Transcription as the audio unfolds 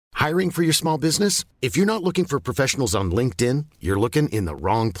Hiring for your small business? If you're not looking for professionals on LinkedIn, you're looking in the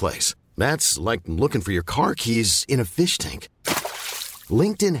wrong place. That's like looking for your car keys in a fish tank.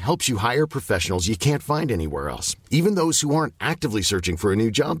 LinkedIn helps you hire professionals you can't find anywhere else, even those who aren't actively searching for a new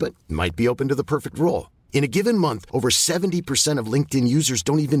job but might be open to the perfect role. In a given month, over 70% of LinkedIn users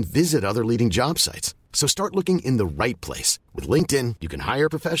don't even visit other leading job sites. So start looking in the right place. With LinkedIn, you can hire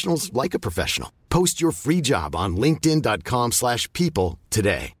professionals like a professional. Post your free job on linkedin.com/people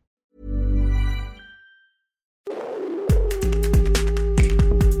today.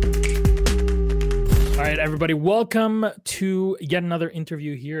 All right, everybody, welcome to yet another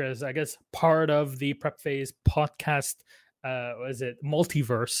interview here as, I guess, part of the PrepPhase podcast,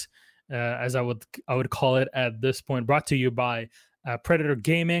 multiverse, as I would call it at this point, brought to you by Predator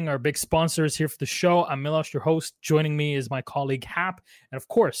Gaming, our big sponsors here for the show. I'm Milos, your host. Joining me is my colleague Hap, and of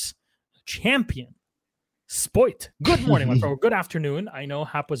course, champion Spoit. Good morning, my friend. Good afternoon. I know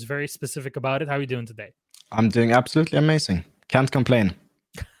Hap was very specific about it. How are you doing today? I'm doing absolutely amazing. Can't complain.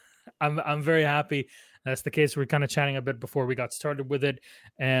 I'm very happy. That's the case. We're kind of chatting a bit before we got started with it,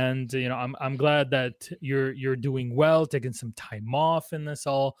 and I'm glad that you're doing well, taking some time off in this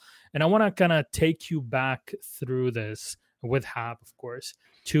all. And I want to kind of take you back through this with Hap, of course,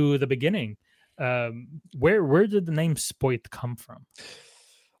 to the beginning. Where did the name Spoit come from?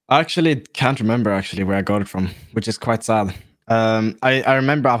 I actually can't remember where I got it from, which is quite sad. I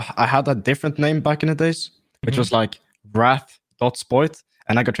remember I had a different name back in the days, which was like Wrath.Spoit,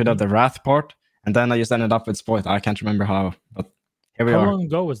 and I got rid of the Wrath part. And then I just ended up with Spoit. I can't remember how, but here we are. How long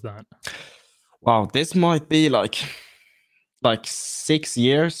ago was that? Wow, this might be like 6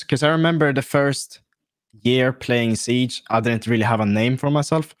 years. Because I remember the first year playing Siege, I didn't really have a name for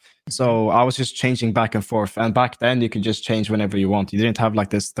myself. So I was just changing back and forth. And back then, you could just change whenever you want. You didn't have like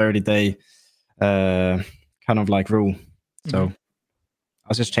this 30-day kind of like rule. So I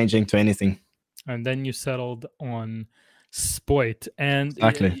was just changing to anything. And then you settled on Spoit. And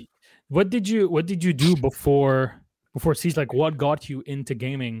exactly. What did you do before Siege? Like, what got you into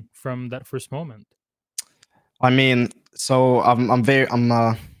gaming from that first moment? I mean, so I'm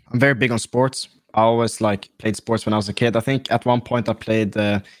very big on sports. I always like played sports when I was a kid. I think at one point I played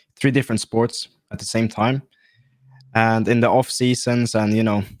 3 different sports at the same time. And in the off seasons, and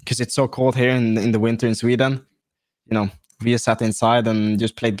because it's so cold here in the winter in Sweden, we just sat inside and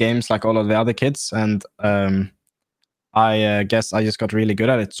just played games like all of the other kids. And I guess I just got really good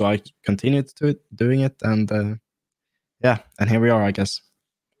at it, so I continued doing it, and and here we are, I guess.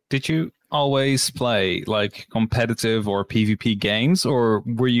 Did you always play like competitive or PvP games, or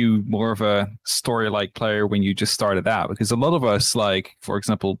were you more of a story-like player when you just started out? Because a lot of us, like for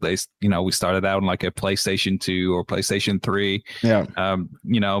example, we started out on like a PlayStation 2 or PlayStation 3,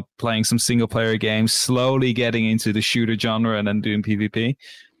 playing some single-player games, slowly getting into the shooter genre, and then doing PvP.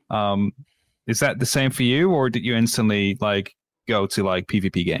 Is that the same for you, or did you instantly like go to like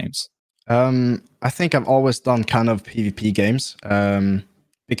PvP games? I think I've always done kind of PvP games,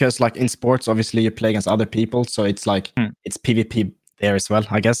 because like in sports, obviously you play against other people, so it's like it's PvP there as well,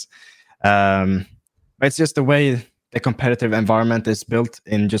 I guess. But it's just the way the competitive environment is built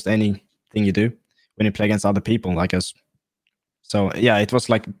in just anything you do when you play against other people, I guess. So yeah, it was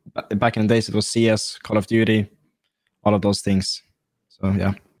like back in the days, it was CS, Call of Duty, all of those things. So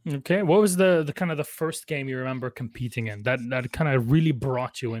yeah. Okay, what was the kind of the first game you remember competing in that kind of really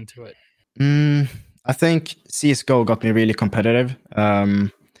brought you into it? I think CS:GO got me really competitive,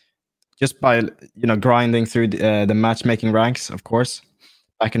 just by grinding through the matchmaking ranks, of course,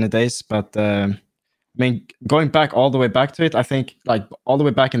 back in the days. But I mean, going back all the way back to it, I think like all the way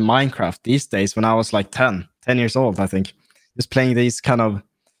back in Minecraft these days when I was like 10 years old, I think, just playing these kind of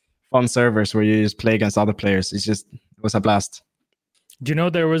fun servers where you just play against other players. It was a blast. Do you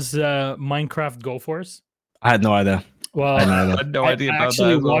know there was Minecraft Go Force? I had no idea. Well, I had no idea about that. I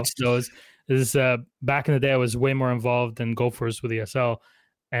actually watched those. Back in the day, I was way more involved in Go Force with ESL,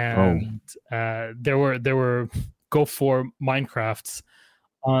 and there were Go for Minecrafts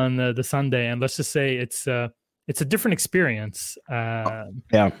on the Sunday, and let's just say it's a different experience.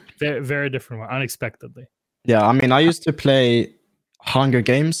 Very, very different one, unexpectedly. Yeah, I mean, I used to play Hunger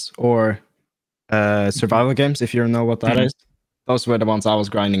Games or survival games, if you know what that is. Those were the ones I was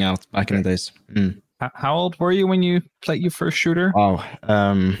grinding out back in the days. How old were you when you played your first shooter? Oh,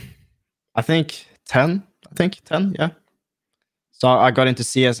 I think 10. Yeah. So I got into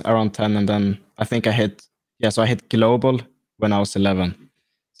CS around 10, and then I think I hit global when I was 11.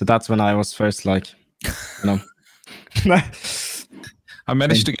 So that's when I was first like, I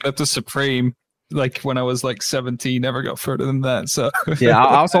managed to get up to Supreme like when I was like 17, never got further than that. So yeah,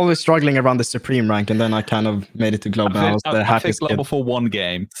 I was always struggling around the Supreme rank, and then I kind of made it to Global. I was the I happiest picked level kid. for one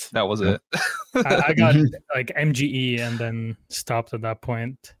game. That was it. I got like MGE and then stopped at that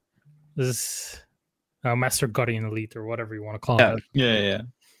point. This Master Guardian Elite or whatever you want to call it. Yeah.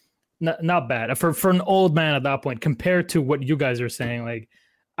 Not bad for an old man at that point compared to what you guys are saying. Like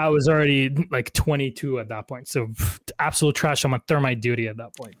I was already like 22 at that point, so absolute trash on my thermite duty at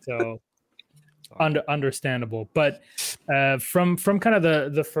that point. So understandable. But from kind of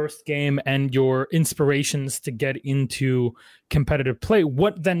the first game and your inspirations to get into competitive play,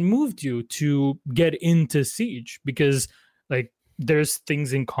 what then moved you to get into Siege? Because like there's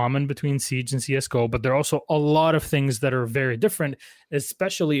things in common between Siege and CSGO, but there are also a lot of things that are very different,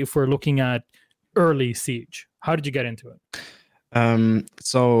 especially if we're looking at early Siege. How did you get into it?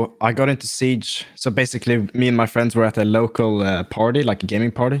 So I got into Siege. So basically, me and my friends were at a local party, like a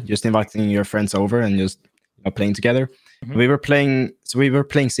gaming party, just inviting your friends over and just playing together. Mm-hmm. We were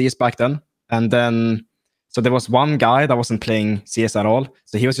playing CS back then, and then so there was one guy that wasn't playing CS at all.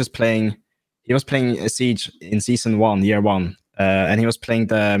 So he was just playing. He was playing Siege in season 1, year 1. And he was playing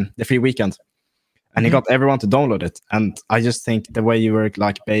the free weekend, and he got everyone to download it. And I just think the way you were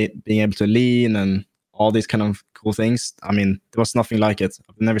like being able to lean and all these kind of cool things, I mean, there was nothing like it.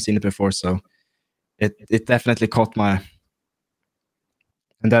 I've never seen it before, so it definitely caught my.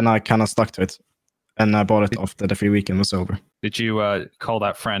 And then I kind of stuck to it, and I bought it after the free weekend was over. Did you call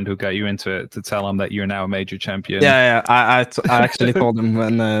that friend who got you into it to tell him that you're now a major champion? Yeah. I actually told him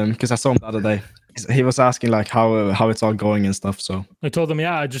when because I saw him the other day. He was asking like how it's all going and stuff. So I told him,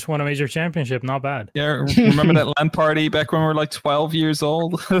 yeah, I just won a major championship. Not bad. Yeah, remember that LAN party back when we were like 12 years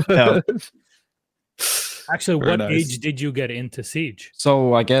old? Yeah. Actually, what age did you get into Siege?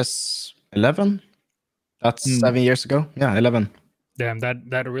 So I guess 11. That's 7 years ago. Yeah, 11. Damn,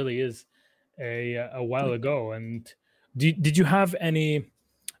 that really is a while ago. And did you have any,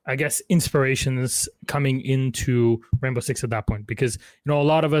 I guess, inspirations coming into Rainbow Six at that point? Because a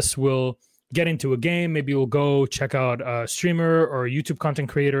lot of us will get into a game, maybe we'll go check out a streamer or a YouTube content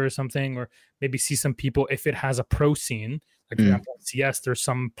creator or something, or maybe see some people if it has a pro scene. Like for example, CS, there's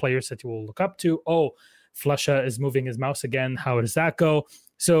some players that you will look up to. Oh, Flusha is moving his mouse again. How does that go?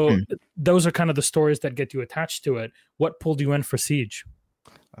 So those are kind of the stories that get you attached to it. What pulled you in for Siege?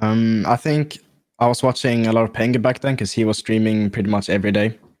 I think I was watching a lot of Pengu back then because he was streaming pretty much every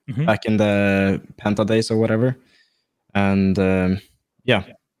day back in the Penta days or whatever. And yeah.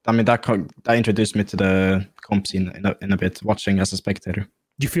 I mean, that introduced me to the comp scene in a bit, watching as a spectator.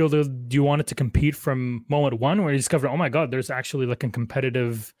 Do you feel that you wanted to compete from moment one where you discovered, oh my God, there's actually like a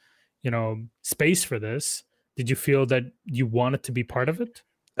competitive, space for this? Did you feel that you wanted to be part of it?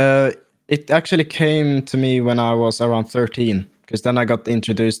 It actually came to me when I was around 13, because then I got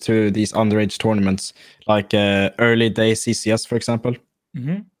introduced to these underage tournaments, like early day CCS, for example.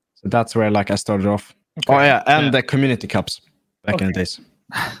 So that's where like I started off. Okay. Oh yeah, and the community cups back in the days.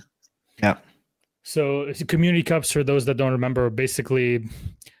 Yeah. So community cups, for those that don't remember, basically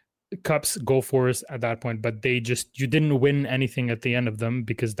cups go for us at that point, but you didn't win anything at the end of them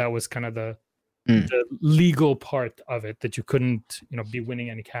because that was kind of the legal part of it, that you couldn't be winning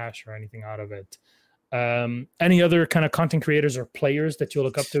any cash or anything out of it. Any other kind of content creators or players that you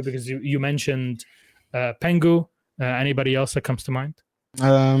look up to? Because you mentioned Pengu. Anybody else that comes to mind?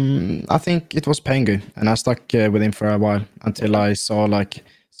 I think it was Pengu, and I stuck with him for a while until I saw like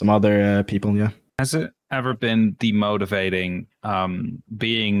some other people. Yeah. Has it ever been demotivating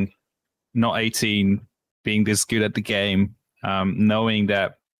being not 18, being this good at the game, knowing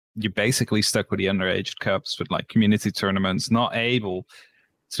that you're basically stuck with the underage cups, with like community tournaments, not able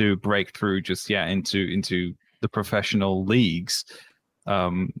to break through just yet into the professional leagues?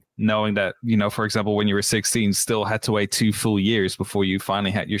 Knowing that, for example, when you were 16, still had to wait 2 full years before you finally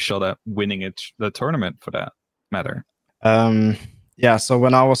had your shot at winning the tournament, for that matter. Yeah, so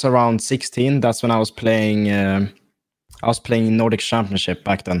when I was around 16, that's when I was playing Nordic Championship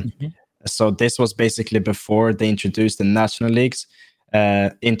back then. So this was basically before they introduced the national leagues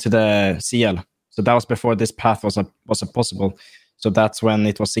into the CL. So that was before this path was possible. So that's when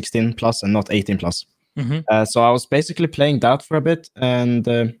it was 16 plus and not 18 plus. So I was basically playing that for a bit, and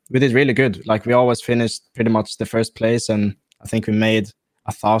we did really good. Like we always finished pretty much the first place, and I think we made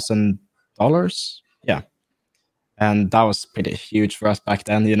 $1,000. Yeah, and that was pretty huge for us back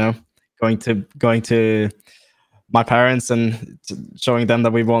then. Going to my parents and showing them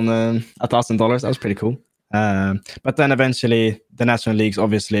that we won $1,000. That was pretty cool. But then eventually the national leagues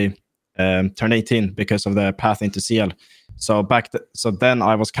obviously turned 18 because of the path into CL. So then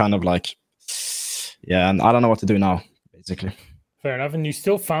I was kind of like, yeah, and I don't know what to do now, basically. Fair enough. And you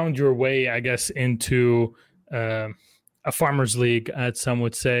still found your way, I guess, into a farmers league, as some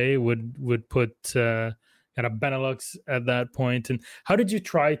would say, would put kind of Benelux at that point. And how did you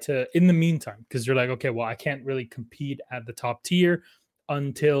try to, in the meantime, because you're like, okay, well, I can't really compete at the top tier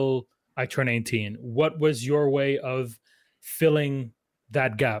until I turn 18. What was your way of filling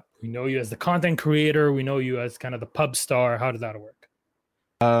that gap? We know you as the content creator. We know you as kind of the pub star. How did that work?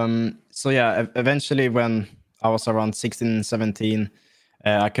 So yeah, eventually when I was around 16, 17,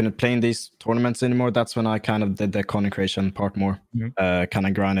 I couldn't play in these tournaments anymore. That's when I kind of did the content creation part more. Kind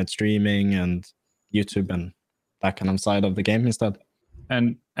of grinded streaming and YouTube and that kind of side of the game instead.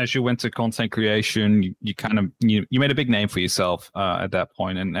 And as you went to content creation, you kind of you made a big name for yourself at that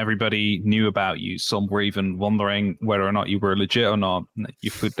point, and everybody knew about you. Some were even wondering whether or not you were legit or not.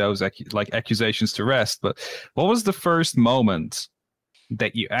 You put those accusations to rest. But what was the first moment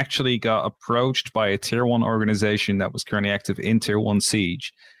that you actually got approached by a tier 1 organization that was currently active in tier 1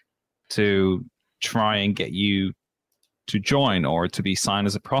 Siege to try and get you to join, or to be signed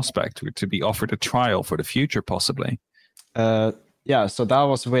as a prospect, or to be offered a trial for the future possibly? Yeah, so that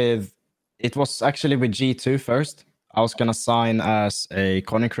was it was actually with G2 first. I was going to sign as a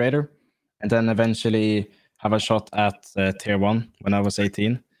content creator and then eventually have a shot at tier 1 when I was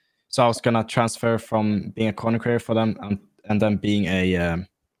 18. So I was going to transfer from being a content creator for them and then being a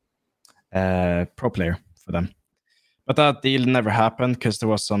pro player for them. But that deal never happened because there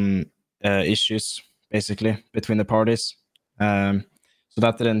was some issues basically between the parties. So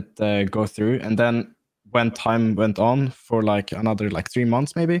that didn't go through. And then when time went on for like another 3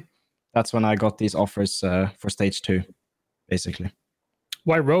 months maybe, that's when I got these offers for stage 2, basically.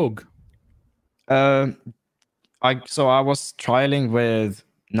 Why Rogue? I was trialing with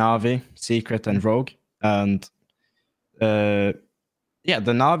Navi, Secret, and Rogue, and the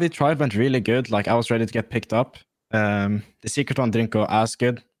Navi trial went really good. Like I was ready to get picked up. The Secret one didn't go as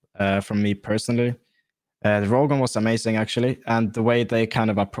good from me personally. The Rogue one was amazing actually, and the way they kind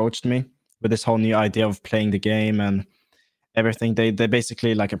of approached me with this whole new idea of playing the game and everything, they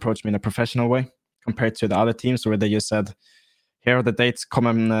basically like approached me in a professional way compared to the other teams where they just said, "Here are the dates, come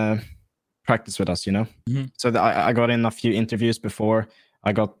and practice with us," you know. So I got in a few interviews before.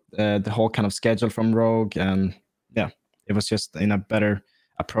 I got the whole kind of schedule from Rogue, and yeah, it was just in a better,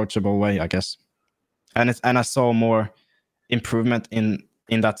 approachable way, I guess. And I saw more improvement in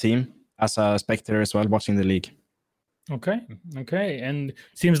that team as a spectator as well, watching the league. Okay. And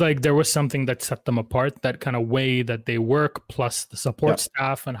seems like there was something that set them apart, that kind of way that they work, plus the support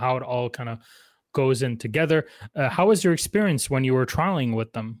staff and how it all kind of goes in together. How was your experience when you were trialing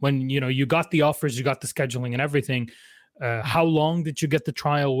with them? When, you got the offers, you got the scheduling and everything. How long did you get the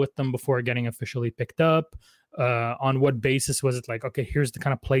trial with them before getting officially picked up? On what basis was it like, okay, here's the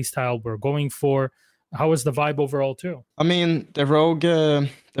kind of play style we're going for? How was the vibe overall too? I mean, the Rogue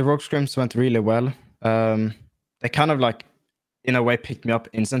scrims went really well. They kind of like, in a way, picked me up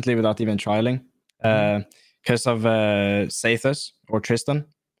instantly without even trialing because of Sathus or Tristan.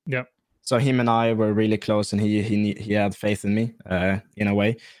 Yeah. So him and I were really close, and he had faith in me in a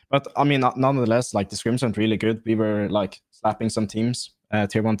way. But I mean, nonetheless, like the scrims went really good. We were like slapping some teams,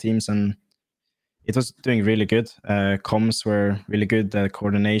 tier 1 teams, and it was doing really good. Comms were really good. The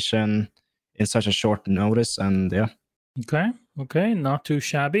coordination in such a short notice, and yeah. Okay, not too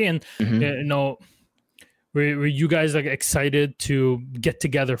shabby. And were you guys like excited to get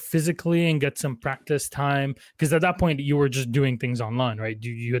together physically and get some practice time? Because at that point you were just doing things online, right?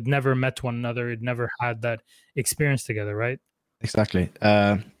 You had never met one another, had never had that experience together, right? Exactly.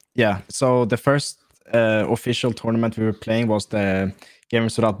 Yeah. So the first official tournament we were playing was the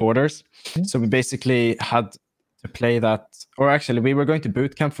Gamers Without Borders. So we basically had to play that, or actually we were going to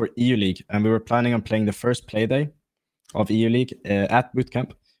bootcamp for EU League, and we were planning on playing the first play day of EU League at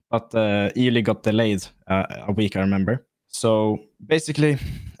bootcamp. But EU League got delayed a week, I remember. So basically,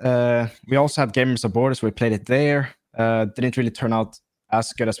 we also had Gamers of Borders. We played it there. Didn't really turn out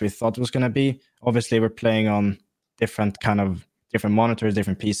as good as we thought it was going to be. Obviously, we're playing on different monitors,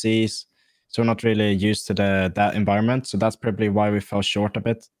 different PCs. So we're not really used to that environment. So that's probably why we fell short a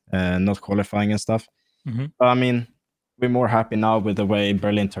bit, not qualifying and stuff. But I mean, we're more happy now with the way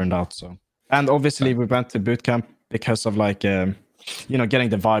Berlin turned out. So, and obviously, we went to bootcamp because of like... getting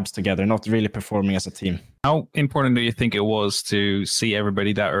the vibes together, not really performing as a team. How important do you think it was to see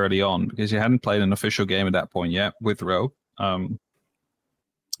everybody that early on? Because you hadn't played an official game at that point yet with Rogue.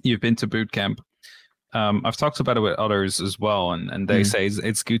 You've been to boot camp. I've talked about it with others as well, and they say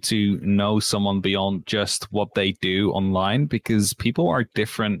it's good to know someone beyond just what they do online, because people are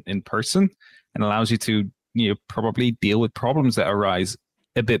different in person, and allows you to probably deal with problems that arise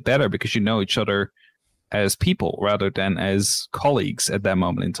a bit better because you know each other as people rather than as colleagues at that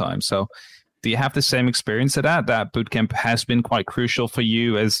moment in time. So do you have the same experience of that bootcamp has been quite crucial for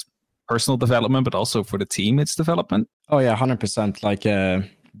you as personal development, but also for the team, its development? Oh yeah, 100%. Like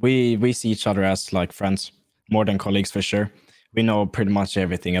we see each other as like friends more than colleagues for sure. We know pretty much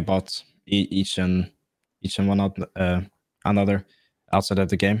everything about each and one another outside of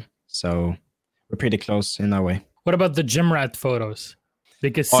the game. So we're pretty close in that way. What about the gym rat photos?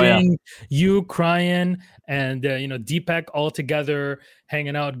 Because Yeah. seeing you crying and Deepak all together,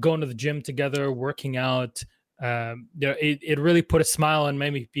 hanging out, going to the gym together, working out, it really put a smile on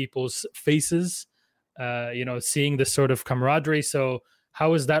many people's faces. Seeing this sort of camaraderie. So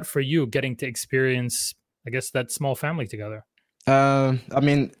how is that for you, getting to experience, I guess, that small family together? I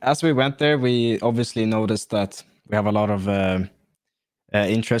mean, as we went there, we obviously noticed that we have a lot of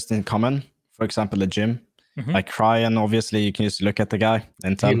interest in common. For example, the gym. Mhm. Like Ryan, obviously, you can just look at the guy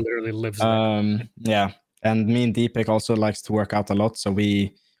and tell. He literally lives there. Yeah, and me and Deepak also likes to work out a lot, so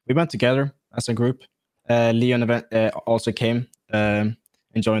we went together as a group. Leon also came and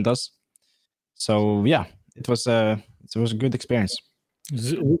joined us. So yeah, it was a good experience.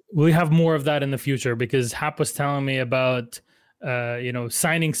 We have more of that in the future, because Hap was telling me about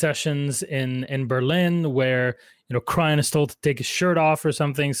signing sessions in Berlin where Kryan is told to take his shirt off or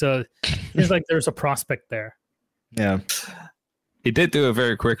something. So it's like there's a prospect there. Yeah, he did do it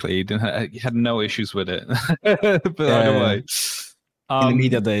very quickly. He had no issues with it. But either way, in the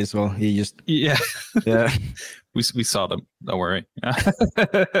media day as well, he just yeah. we saw them. Don't worry.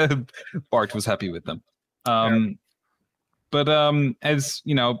 Bart was happy with them. But as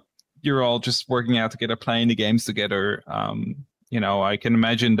you're all just working out together, playing the games together. I can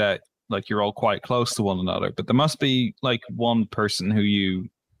imagine that like you're all quite close to one another. But there must be like one person who you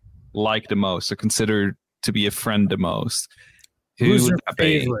like the most or consider to be a friend the most. Who's your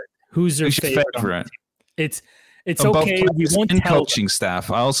favorite? Who's your favorite? It's okay. We won't tell coaching staff.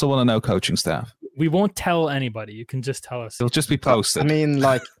 I also want to know coaching staff. We won't tell anybody. You can just tell us. It'll just be posted. I mean,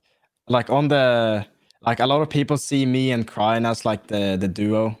 like on the a lot of people see me and Kryan as like the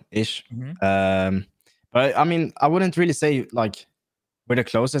duo ish. Mm-hmm. But I mean, I wouldn't really say like we're the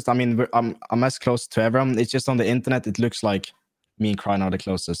closest. I mean, I'm as close to everyone. It's just on the internet, it looks like me and Kryan are the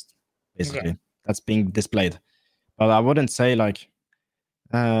closest. Basically, okay. That's being displayed. But I wouldn't say like.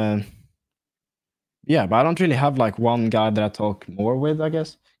 Yeah, but I don't really have like one guy that I talk more with, I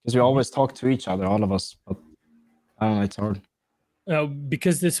guess, because we always talk to each other, all of us. But I don't know, it's hard.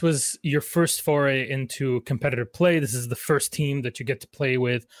 Because this was your first foray into competitive play. This is the first team that you get to play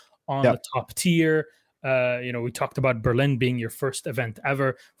with on the top tier. We talked about Berlin being your first event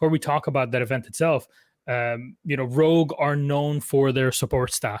ever. Before we talk about that event itself, Rogue are known for their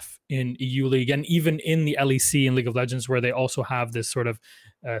support staff in EU League and even in the LEC in League of Legends, where they also have this sort of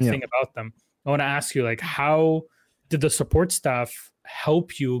thing about them. I want to ask you, like, how did the support staff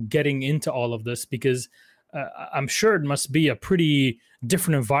help you getting into all of this? Because I'm sure it must be a pretty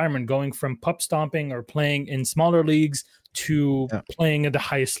different environment going from pup stomping or playing in smaller leagues to playing at the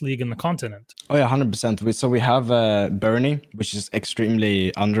highest league in the continent. Oh yeah, 100%. So we have Bernie, which is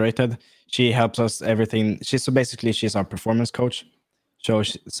extremely underrated. She helps us everything. She's our performance coach. So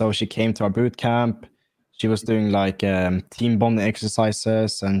she came to our boot camp. She was doing like team bonding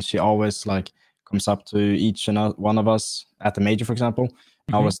exercises, and she always like comes up to each and one of us at the major, for example.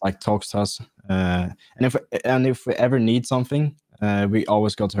 Mm-hmm. Always like talks to us. And if we ever need something, we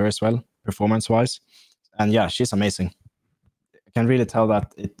always go to her as well, performance-wise. And yeah, she's amazing. I can really tell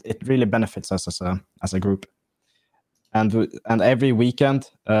that it really benefits us as a group. And every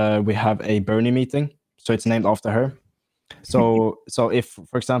weekend we have a Bernie meeting, so it's named after her. So if,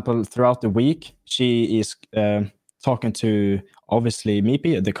 for example, throughout the week she is talking to obviously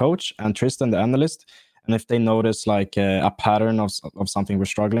Mipi, the coach, and Tristan, the analyst, and if they notice like a pattern of something we're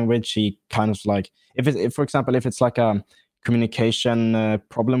struggling with, she kind of like if for example if it's like a communication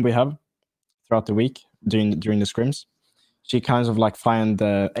problem we have throughout the week during the scrims, she kind of like find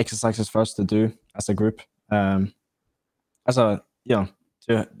exercises for us to do as a group, to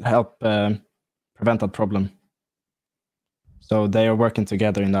help prevent that problem. So they are working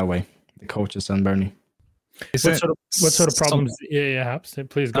together in that way, the coaches and Bernie. What sort of problems? Yeah,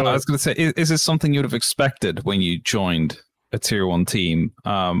 please go. I was going to say, is this something you would have expected when you joined a tier 1 team?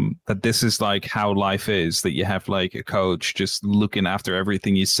 That this is like how life is, that you have like a coach just looking after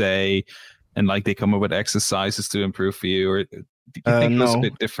everything you say, and like they come up with exercises to improve for you, or do you think it was a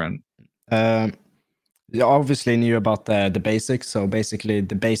bit different? You obviously knew about the basics. So basically,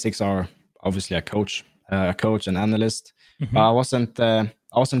 the basics are obviously a coach and analyst. Mm-hmm. But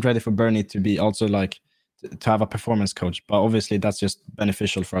I wasn't ready for Bernie to be also like to have a performance coach. But obviously, that's just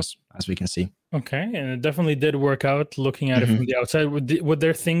beneficial for us, as we can see. Okay, and it definitely did work out looking at it from the outside. Were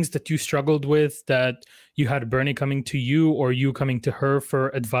there things that you struggled with that you had Bernie coming to you or you coming to her for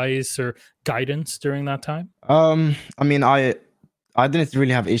advice or guidance during that time? I mean, I didn't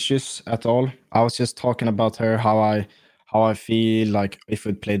really have issues at all. I was just talking about her, how I feel, like if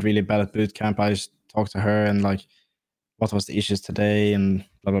we played really bad at boot camp, I just talked to her and like what was the issues today and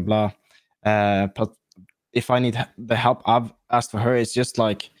blah blah blah. But if I need the help I've asked for her, it's just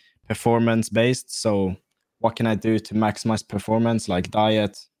like performance based. So what can I do to maximize performance, like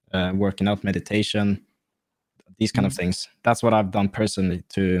diet, working out, meditation, these kind of things. That's what I've done personally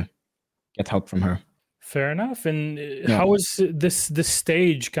to get help from her. Fair enough. And how is this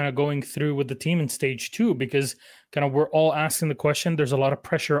stage kind of going through with the team in stage 2? Because kind of we're all asking the question. There's a lot of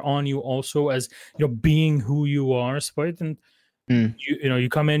pressure on you also as being who you are, Spoit, and you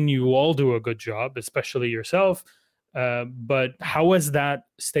come in, you all do a good job, especially yourself. But how is that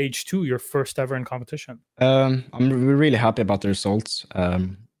stage 2, your first ever in competition? We're really happy about the results.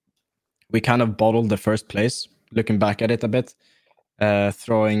 We kind of bottled the first place, looking back at it a bit,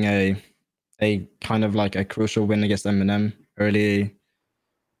 throwing a kind of like a crucial win against M&M early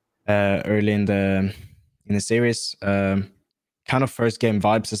in the series. Kind of first game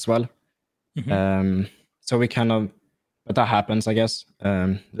vibes as well. So we kind of, but that happens, I guess.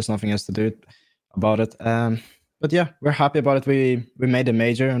 There's nothing else to do about it. But yeah, we're happy about it. We made a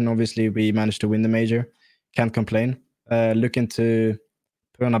major, and obviously we managed to win the major. Can't complain. Looking to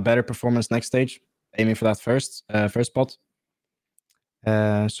put on a better performance next stage, aiming for that first spot.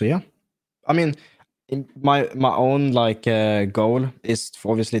 So yeah, I mean, my own like goal is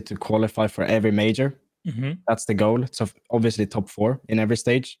obviously to qualify for every major. That's the goal. So obviously top 4 in every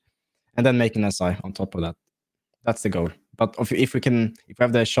stage, and then making SI on top of that. That's the goal. But if we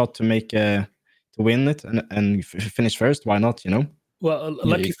have the shot to make to win it and finish first, why not? Well,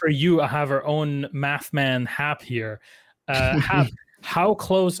 lucky for you, I have our own math man Hap here. Hap, how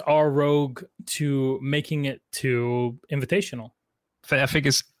close are Rogue to making it to Invitational? I think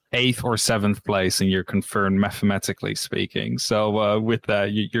it's 8th or 7th place, and you're confirmed mathematically speaking. So with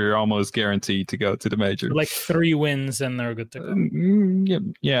that, you're almost guaranteed to go to the major. Like 3 wins, and they're good to go.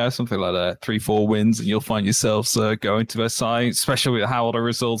 Yeah, something like that. 3-4 wins, and you'll find yourselves going to SI, especially with how all the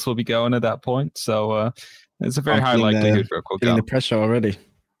results will be going at that point. So it's a very high likelihood for a quick feeling the pressure already.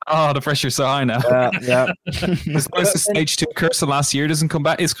 Oh, the pressure's so high now. Yeah. As long as the stage 2 curse of last year doesn't come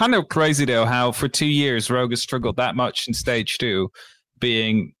back. It's kind of crazy, though, how for 2 years, Rogue has struggled that much in stage 2,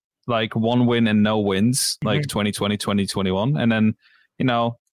 being like 1 win and no wins, like 2020, 2021. And then,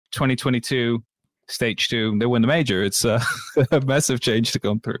 2022, stage 2, they win the major. It's a massive change to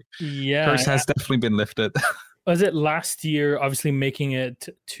come through. Yeah. Curse has definitely been lifted. Was it last year, obviously making it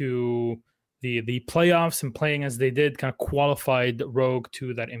to the playoffs and playing as they did, kind of qualified Rogue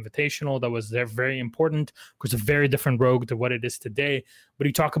to that Invitational that was there, very important, because a very different Rogue to what it is today. But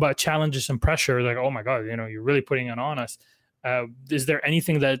you talk about challenges and pressure, like, oh my God, you're really putting it on us. Is there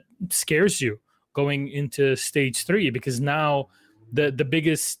anything that scares you going into stage 3? Because now the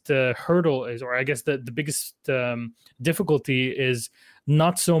biggest hurdle is, or I guess the biggest difficulty is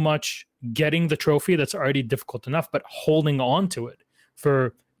not so much getting the trophy, that's already difficult enough, but holding on to it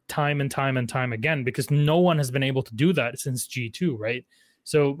for time and time and time again, because no one has been able to do that since G2, right?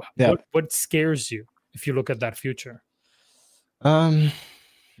 So what scares you if you look at that future? I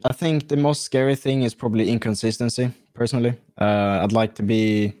think the most scary thing is probably inconsistency. Personally, I'd like to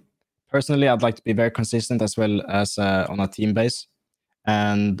be very consistent as well as on a team base.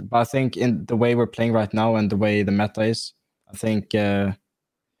 But I think in the way we're playing right now and the way the meta is, I think,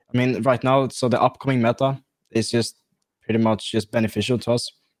 right now, so the upcoming meta is just pretty much just beneficial to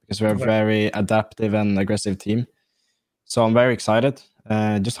us because we're a very adaptive and aggressive team. So I'm very excited.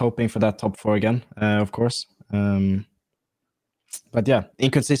 Just hoping for that top 4 again, of course. But yeah,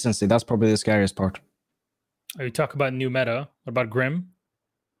 inconsistency, that's probably the scariest part. You talk about new meta. What about Grim?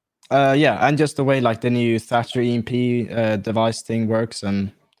 Yeah, and just the way like the new Thatcher EMP device thing works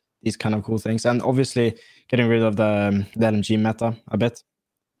and these kind of cool things. And obviously getting rid of the LMG meta a bit.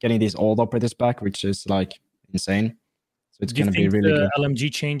 Getting these old operators back, which is like insane. So it's going to be really good. The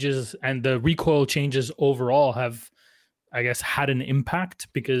LMG changes and the recoil changes overall have, I guess, had an impact,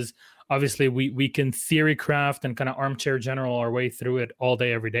 because obviously we can theory craft and kind of armchair general our way through it all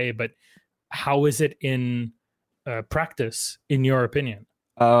day, every day. But how is it in practice, in your opinion?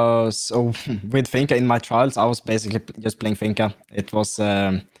 So with Finka in my trials, I was basically just playing Finka. It was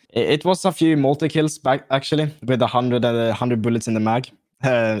a few multi kills back actually with 100 bullets in the mag.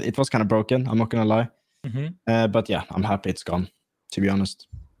 It was kind of broken, I'm not gonna lie. But yeah, I'm happy it's gone, to be honest.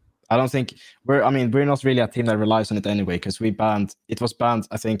 I don't think we're not really a team that relies on it anyway, because it was banned,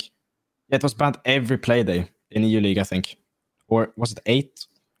 I think. Yeah, it was banned every play day in EU League, I think. Or was it 8?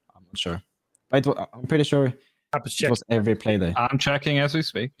 I'm not sure. But I'm pretty sure it was every play day. I'm checking as we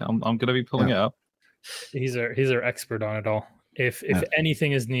speak. I'm going to be pulling it up. He's our expert on it all. If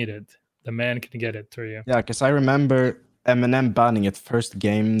anything is needed, the man can get it through you. Yeah, because I remember Eminem banning it first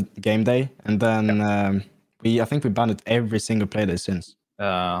game day, and then I think we banned it every single play day since.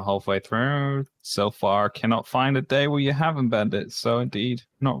 Halfway through so far, cannot find a day where you haven't banned it. So indeed,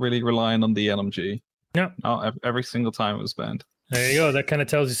 not really relying on the LMG. No, every single time it was banned. There you go. That kind of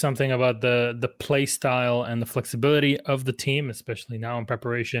tells you something about the play style and the flexibility of the team, especially now in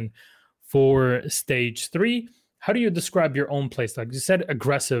preparation for stage 3. How do you describe your own play style? You said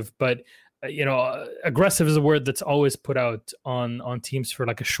aggressive, but aggressive is a word that's always put out on teams for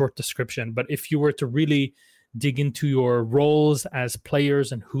like a short description. But if you were to really dig into your roles as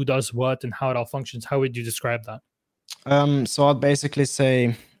players and who does what and how it all functions, how would you describe that? So I'd basically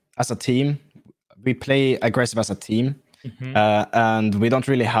say, as a team, we play aggressive as a team. Mm-hmm. And we don't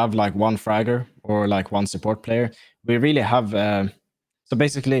really have like one fragger or like one support player. We really have so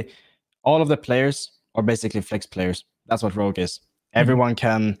basically all of the players are basically flex players. That's what Rogue is. Everyone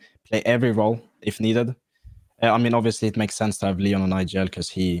can play every role if needed. Obviously it makes sense to have Leon on IGL because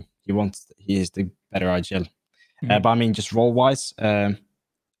he is the better IGL. But just role wise,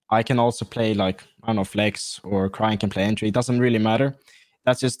 I can also play like, I don't know, flex, or Crying can play entry. It doesn't really matter.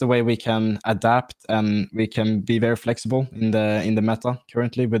 That's just the way we can adapt, and we can be very flexible in the meta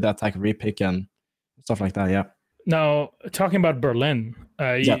currently with the attack repick and stuff like that. Yeah. Now, talking about Berlin,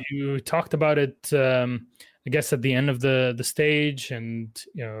 you talked about it, I guess, at the end of the stage, and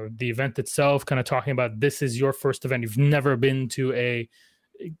the event itself. Kind of talking about this is your first event. You've never been to an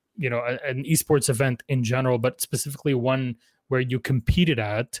esports event in general, but specifically one where you competed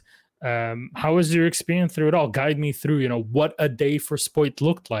at. How was your experience through it all? Guide me through, what a day for Spoit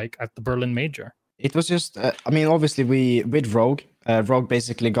looked like at the Berlin Major. It was just, obviously with Rogue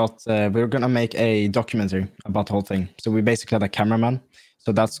basically got, we were going to make a documentary about the whole thing. So we basically had a cameraman.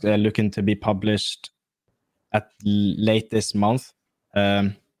 So that's looking to be published at late this month.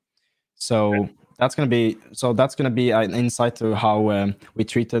 So that's going to be an insight to how we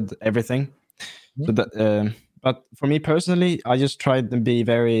treated everything. Mm-hmm. So that, but for me personally, I just tried to be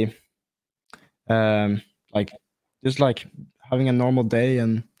very, just having a normal day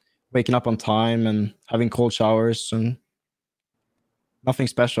and waking up on time and having cold showers, and nothing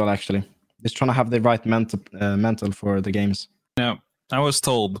special actually. Just trying to have the right mental for the games. Now, I was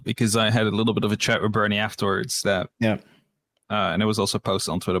told, because I had a little bit of a chat with Bernie afterwards, that and it was also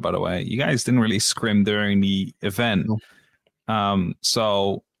posted on Twitter, by the way, you guys didn't really scrim during the event. No.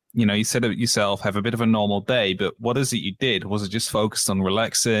 So you said it yourself, have a bit of a normal day, but what is it you did? Was it just focused on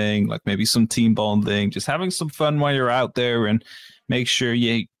relaxing, like maybe some team bonding, just having some fun while you're out there, and make sure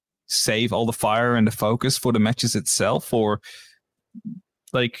you save all the fire and the focus for the matches itself? Or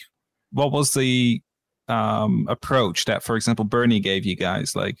like, what was the approach that, for example, Bernie gave you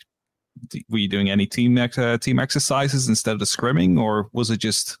guys? Like, were you doing any team exercises instead of the scrimming, or was it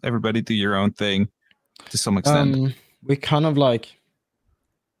just everybody do your own thing to some extent? We kind of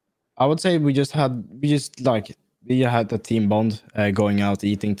I would say we had the team bond, going out,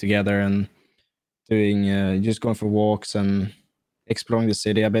 eating together, and doing just going for walks and exploring the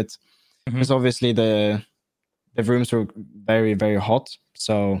city a bit. Because obviously the rooms were very, very hot,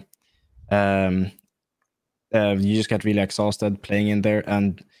 so you just get really exhausted playing in there,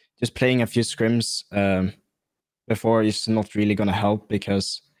 and just playing a few scrims before is not really going to help,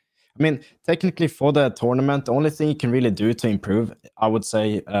 because technically for the tournament, the only thing you can really do to improve, I would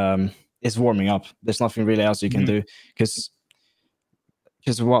say, is warming up. There's nothing really else you can do, because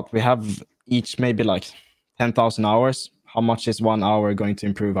what we have each maybe like 10,000 hours. How much is 1 hour going to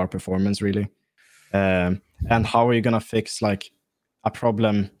improve our performance really? And how are you going to fix like a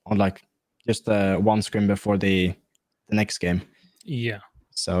problem on like just one scrim before the next game? Yeah.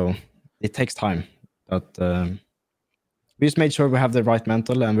 So it takes time, but we just made sure we have the right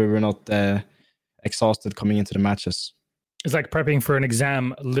mental, and we were not exhausted coming into the matches. It's like prepping for an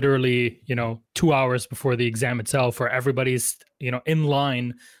exam, literally, 2 hours before the exam itself, where everybody's, in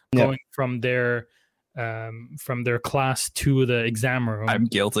line going from their class to the exam room. I'm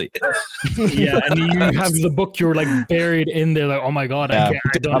guilty. Yeah, and you have the book, you're like buried in there, like, oh my god, I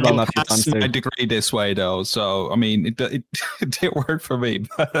don't know. I passed my degree this way though, so it didn't work for me.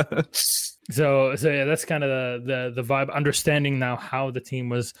 So yeah, that's kind of the vibe. Understanding now how the team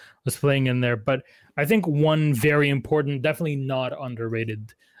was playing in there, but I think one very important, definitely not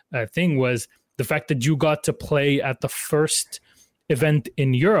underrated thing was the fact that you got to play at the first event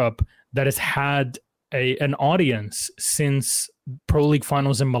in Europe that has had an audience since Pro League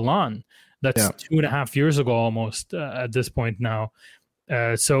Finals in Milan. That's 2.5 years ago almost at this point now.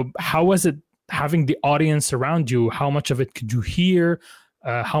 So how was it having the audience around you? How much of it could you hear?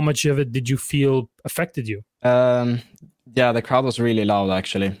 How much of it did you feel affected you? Yeah, the crowd was really loud,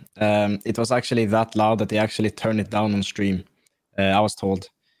 actually. It was actually that loud that they actually turned it down on stream, I was told.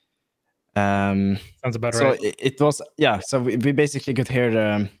 Sounds about right. So it was, so we basically could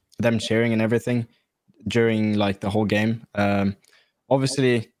hear them cheering and everything during like the whole game.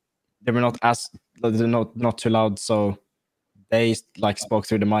 Obviously, they were not too loud, so they like spoke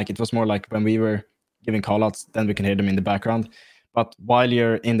through the mic. It was more like when we were giving call-outs, then we can hear them in the background. But while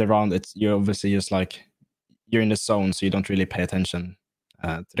you're in the round, you're obviously just like, you're in the zone, so you don't really pay attention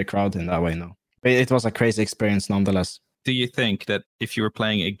to the crowd in that way, no. But it was a crazy experience nonetheless. Do you think that if you were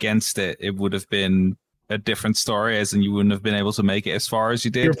playing against it, it would have been a different story, as in you wouldn't have been able to make it as far as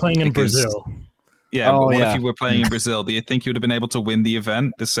you did? You're playing in Brazil. Yeah, but what if you were playing in Brazil? Do you think you would have been able to win the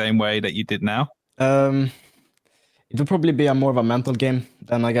event the same way that you did now? It would probably be more of a mental game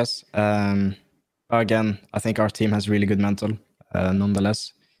then, I guess. Again, I think our team has really good mental,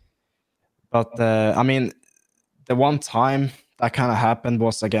 nonetheless. But I mean, the one time that kind of happened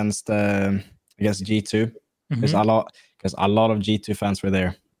was against G2. Because a lot of G2 fans were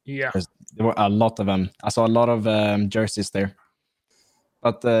there. Yeah, there were a lot of them. I saw a lot of jerseys there.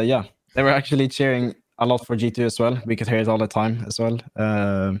 But they were actually cheering a lot for G2 as well. We could hear it all the time as well.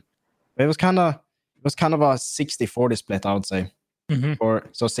 It was kind of a 60-40 split, I would say.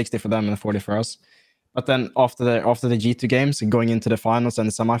 So 60 for them and 40 for us. But then after the G2 games and going into the finals and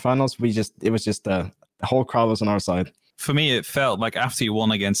the semifinals, it was just the whole crowd was on our side. For me, it felt like after you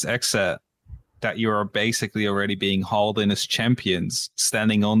won against Exet, that you are basically already being hauled in as champions,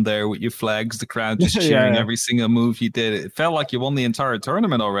 standing on there with your flags, the crowd just cheering every single move you did. It felt like you won the entire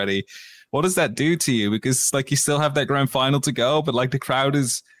tournament already. What does that do to you? Because like you still have that grand final to go, but like the crowd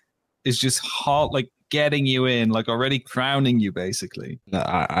is just hot, like getting you in, like already crowning you basically. No,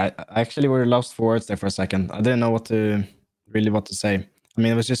 I actually were lost for words there for a second. I didn't know what to say. I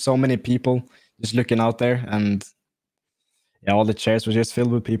mean, it was just so many people just looking out there, and all the chairs were just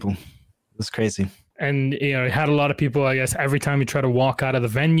filled with people. It was crazy. And it had a lot of people. I guess every time you try to walk out of the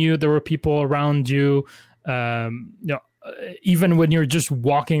venue, there were people around you. Even when you're just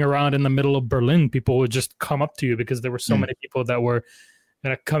walking around in the middle of Berlin, people would just come up to you because there were so many people that were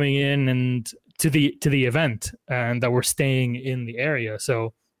coming in and to the event and that were staying in the area.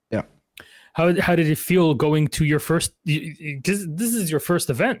 So how did it feel going to your first? Because this is your first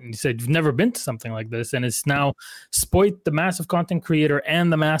event, and you said you've never been to something like this, and it's now Spoit, the massive content creator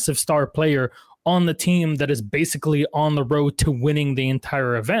and the massive star player, on the team that is basically on the road to winning the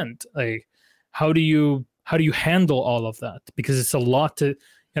entire event. Like, how do you handle all of that? Because it's a lot to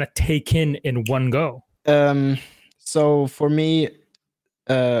take in one go. So for me,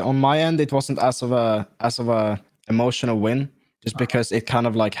 on my end, it wasn't as of a emotional win, just because it kind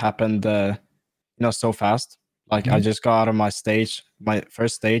of like happened, so fast. Like I just got out of my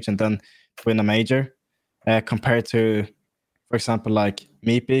first stage, and then win a major. Compared to, for example, like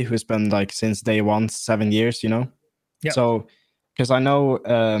Mipi, who's been like since day one, 7 years. Yeah. So, because I know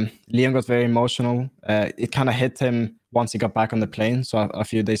Leon got very emotional. It kind of hit him once he got back on the plane. So a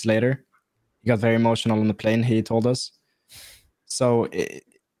few days later, he got very emotional on the plane. He told us. So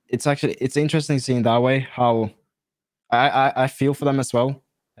it's interesting seeing that way how I feel for them as well.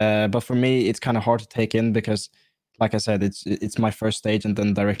 But for me, it's kind of hard to take in because, like I said, it's my first stage and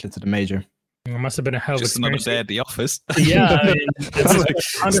then directly to the major. It must have been a hell of just an another experience. day at the office. Yeah, I mean,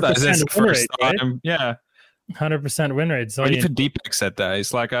 it's 100% win rate, right? Yeah. 100% win rate. So even Deepak said that.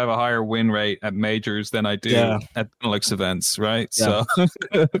 It's like I have a higher win rate at majors than I do at Benelux events, right? Yeah.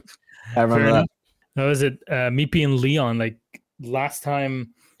 So I remember that. How was it? Mipi and Leon, like last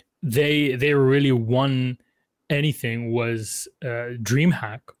time they really won anything was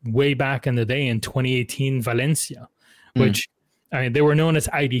DreamHack way back in the day in 2018 Valencia, which I mean, they were known as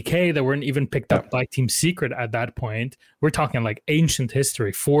IDK. They weren't even picked up by Team Secret at that point. We're talking like ancient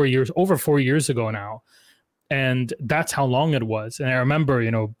history, over 4 years ago now. And that's how long it was. And I remember,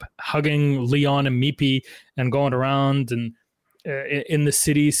 hugging Leon and Mipi and going around and in the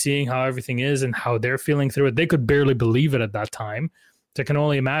city, seeing how everything is and how they're feeling through it. They could barely believe it at that time. So I can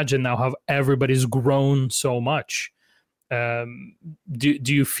only imagine now how everybody's grown so much. Do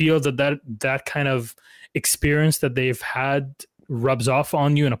you feel that kind of experience that they've had rubs off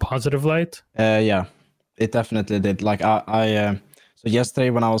on you in a positive light? Yeah, it definitely did. Like so yesterday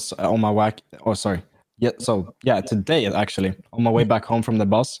when I was on my today actually on my way back home from the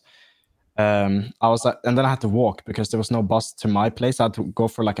bus, I was and then I had to walk because there was no bus to my place. I had to go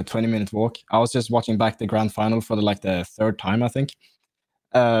for like a 20-minute walk. I was just watching back the grand final for the third time, I think.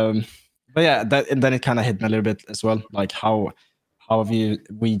 But yeah, and then it kind of hit me a little bit as well. Like how have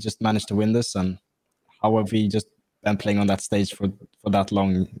we just managed to win this, and how have we just been playing on that stage for that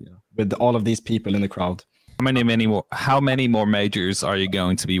long, with all of these people in the crowd? How many more majors are you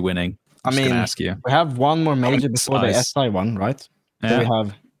going to be winning? I mean, ask you. We have one more major before the size? SI one, right? Yeah. So we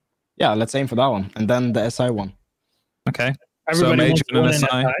have, let's aim for that one, and then the SI one. Okay. Everybody wants to win an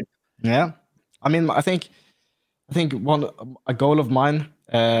SI. Yeah, I mean, I think a goal of mine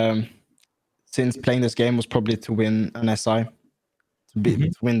since playing this game was probably to win an SI,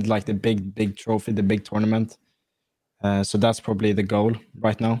 to win like the big trophy, the big tournament. So that's probably the goal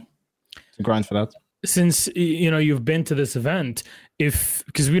right now, to grind for that. Since you've been to this event,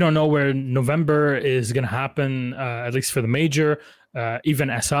 because we don't know where November is going to happen, at least for the major, even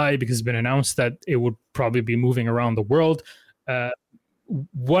SI, because it's been announced that it would probably be moving around the world.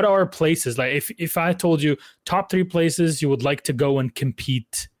 What are places like, if I told you top 3 places you would like to go and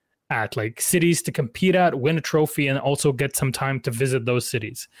compete at, like cities to compete at, win a trophy, and also get some time to visit those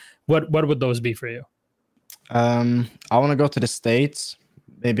cities, what would those be for you? I want to go to the States,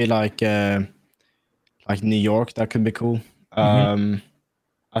 maybe like New York. That could be cool. I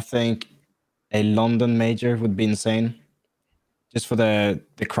think a London major would be insane, just for the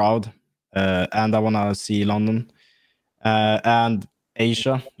crowd, and I want to see London, and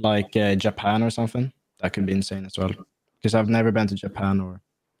Asia, like Japan or something. That could be insane as well, because I've never been to Japan,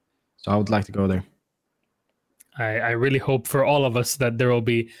 so I would like to go there. I really hope for all of us that there will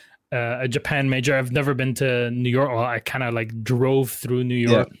be a Japan major. I've never been to New York. Well, I kind of like drove through New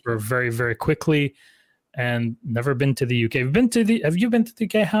York very, very quickly, and never been to the UK. Have you been to the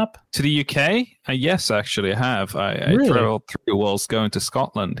UK, Hap? To the UK? Yes, actually, I have. I traveled through whilst going to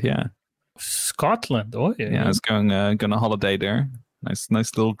Scotland. Yeah. Scotland. Oh yeah. Yeah, I was going on a holiday there. Nice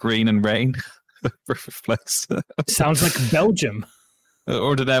little green and rain. Perfect place. Sounds like Belgium.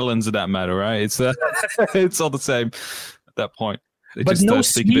 Or the Netherlands, for that matter, right? It's it's all the same at that point. They but just no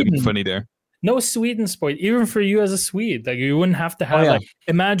speak a bit Sweden. funny there. No Sweden Spoit, even for you as a Swede. Like, you wouldn't have to have like,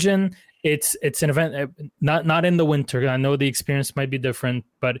 imagine it's an event not in the winter. I know the experience might be different,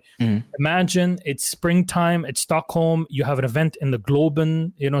 but imagine it's springtime, it's Stockholm, you have an event in the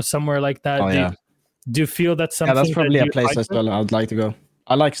Globen, somewhere like that. Do you feel that's something? Yeah, that's probably a place as well I would like to go.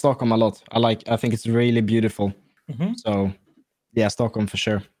 I like Stockholm a lot. I think it's really beautiful. So yeah, Stockholm for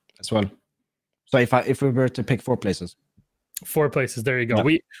sure as well. So if we were to pick 4 places. 4 places. There you go.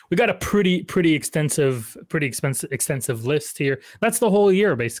 Yeah. We got a pretty extensive list here. That's the whole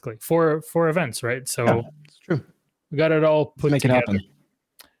year, basically. 4 events, right? So it's true. We got it all put Let's make together. it happen.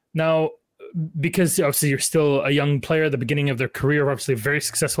 Now, because obviously you're still a young player at the beginning of their career, obviously a very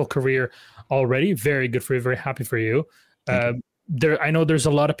successful career already. Very good for you. Very happy for you. I know there's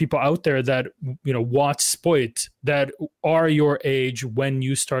a lot of people out there that watch Spoit that are your age when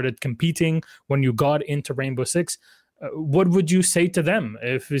you started competing, when you got into Rainbow Six. What would you say to them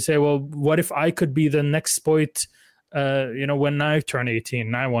if you say, well, what if I could be the next Spoit, when I turn 18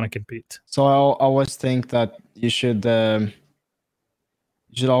 and I want to compete? So I always think that you should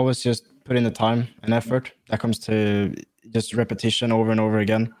always just put in the time and effort that comes to just repetition over and over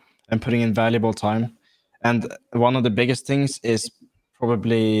again and putting in valuable time. And one of the biggest things is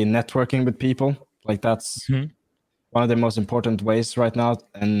probably networking with people. Like, that's one of the most important ways right now,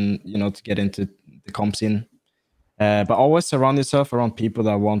 and to get into the comp scene. But always surround yourself around people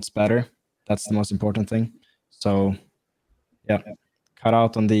that want better. That's the most important thing. So yeah, cut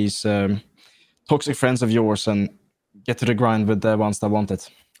out on these toxic friends of yours and get to the grind with the ones that want it.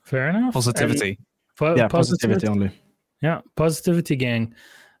 Fair enough. Positivity. Positivity only. Yeah, positivity, gang.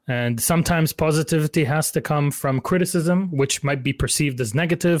 And sometimes positivity has to come from criticism, which might be perceived as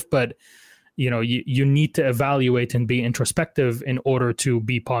negative, but you need to evaluate and be introspective in order to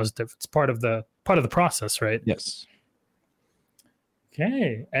be positive. It's part of the process, right? Yes.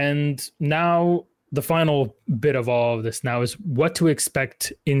 Okay. And now the final bit of all of this now is what to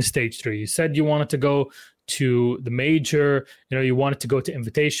expect in stage 3. You said you wanted to go to the major, you wanted to go to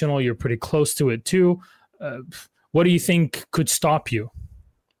invitational. You're pretty close to it too. What do you think could stop you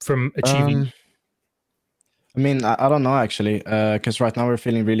from achieving? I mean, I don't know, actually, because right now we're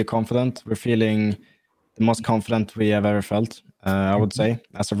feeling really confident. We're feeling the most confident we have ever felt, I would say,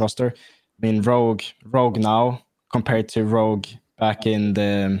 as a roster. I mean, Rogue now compared to Rogue back in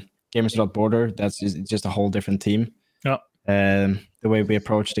the Gamers Without Border, that's just a whole different team. Yeah. The way we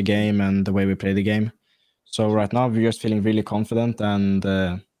approach the game and the way we play the game. So right now we're just feeling really confident and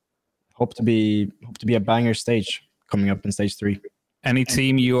hope to be a banger stage coming up in stage 3. Any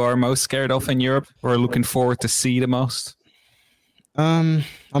team you are most scared of in Europe or looking forward to see the most? I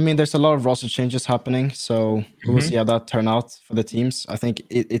mean, there's a lot of roster changes happening, so we'll see how that turn out for the teams. I think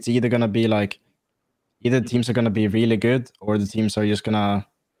it's either gonna be like either the teams are gonna be really good or the teams are just gonna,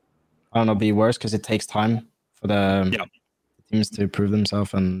 I don't know, be worse because it takes time for the teams to prove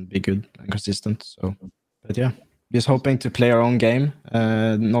themselves and be good and consistent. So, but yeah, just hoping to play our own game,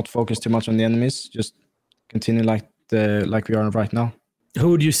 not focus too much on the enemies, just continue like we are right now.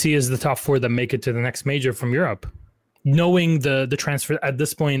 Who do you see as the top 4 that make it to the next major from Europe? Knowing the transfer at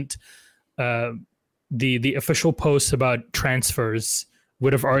this point, the official posts about transfers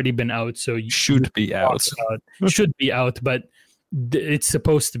would have already been out, so should be out, but it's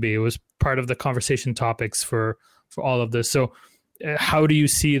supposed to be. It was part of the conversation topics for all of this. So, how do you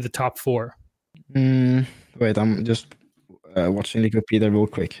see the top 4? Wait, I'm just watching Wikipedia real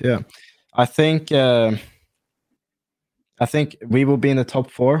quick. Yeah, I think we will be in the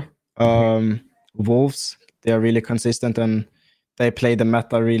top 4. Wolves, they are really consistent and they play the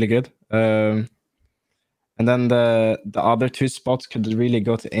meta really good. And then the other 2 spots could really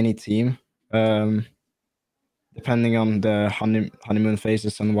go to any team, depending on the honeymoon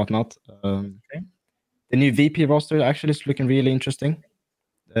phases and whatnot. Okay. The new VP roster actually is looking really interesting.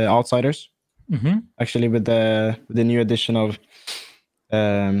 Outsiders, actually with the new addition of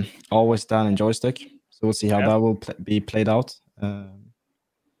Always Dan and Joystick. So we'll see how that will be played out.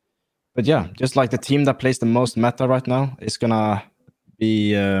 But yeah, just like the team that plays the most meta right now is gonna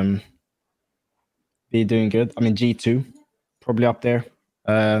be doing good. I mean, G2 probably up there.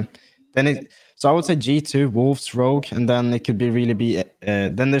 So I would say G2, Wolves, Rogue, and then it could be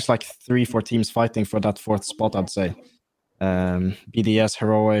then there's like 3-4 teams fighting for that 4th spot. I'd say BDS,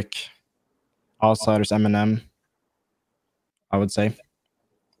 Heroic, Outsiders, M&M. I would say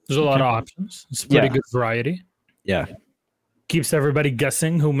there's a lot of options. It's a pretty good variety. Yeah. Keeps everybody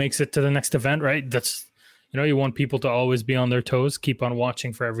guessing who makes it to the next event, right? That's, you want people to always be on their toes, keep on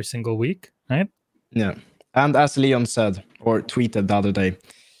watching for every single week, right? Yeah. And as Leon said, or tweeted the other day,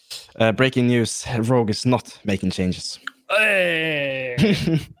 breaking news, Rogue is not making changes. Hey!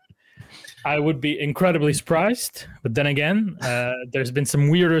 I would be incredibly surprised, but then again, there's been some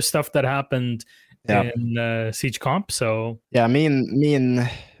weirder stuff that happened in Siege Comp, so... Yeah, me and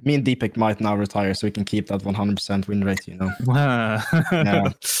Deepak might now retire so we can keep that 100% win rate, Yeah.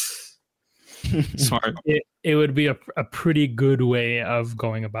 Smart. It would be a pretty good way of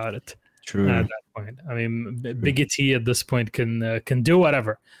going about it. True. At that point, I mean, Big T at this point can do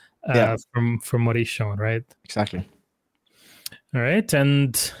whatever from what he's shown, right? Exactly. All right,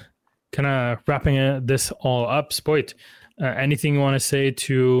 and kind of wrapping this all up, Spoit, anything you want to say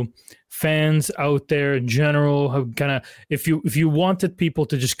to fans out there in general? How kind of if you wanted people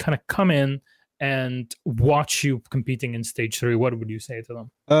to just kind of come in and watch you competing in stage 3, what would you say to them?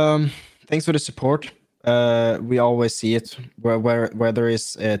 Thanks for the support. We always see it whether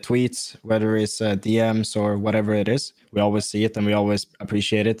it's tweets, whether it's DMs or whatever it is. We always see it and we always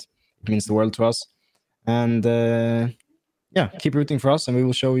appreciate it. It means the world to us. And keep rooting for us and we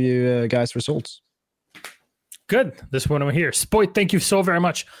will show you guys results. Good. This one over here. Spoit, thank you so very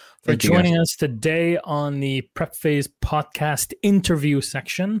much for joining us today on the PrepPhase podcast interview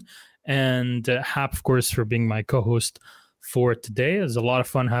section. And Hap, of course, for being my co-host for today. It was a lot of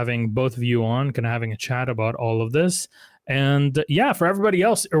fun having both of you on, kind of having a chat about all of this. And for everybody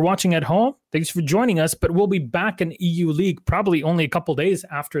else who are watching at home, thanks for joining us. But we'll be back in EU League probably only a couple days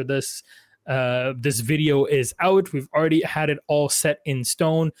after this video is out. We've already had it all set in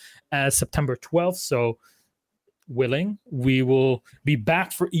stone as September 12th. So willing, we will be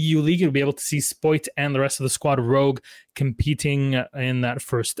back for EU League. You'll be able to see Spoit and the rest of the squad Rogue competing in that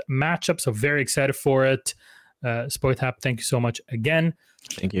first matchup. So very excited for it. Spoit Hap, thank you so much again.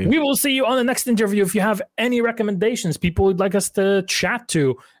 Thank you. We will see you on the next interview. If you have any recommendations, people would like us to chat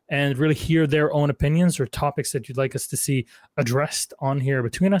to and really hear their own opinions or topics that you'd like us to see addressed on here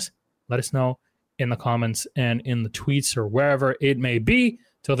between us, let us know in the comments and in the tweets or wherever it may be.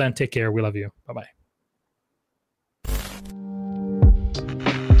 Till then, take care. We love you. Bye-bye.